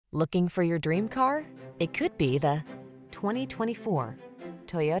Looking for your dream car? It could be the 2024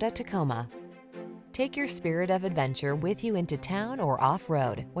 Toyota Tacoma. Take your spirit of adventure with you into town or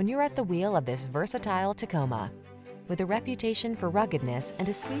off-road when you're at the wheel of this versatile Tacoma. With a reputation for ruggedness and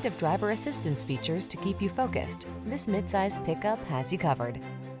a suite of driver assistance features to keep you focused, this midsize pickup has you covered.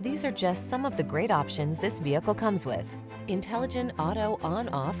 These are just some of the great options this vehicle comes with: intelligent auto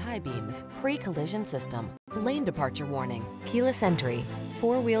on-off high beams, pre-collision system, lane departure warning, keyless entry,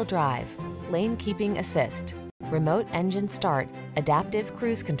 four-wheel drive, lane keeping assist, remote engine start, adaptive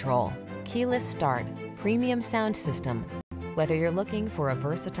cruise control, keyless start, premium sound system. Whether you're looking for a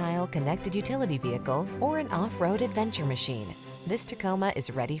versatile connected utility vehicle or an off-road adventure machine, this Tacoma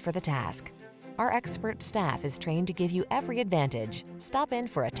is ready for the task. Our expert staff is trained to give you every advantage. Stop in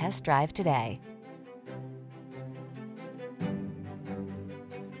for a test drive today.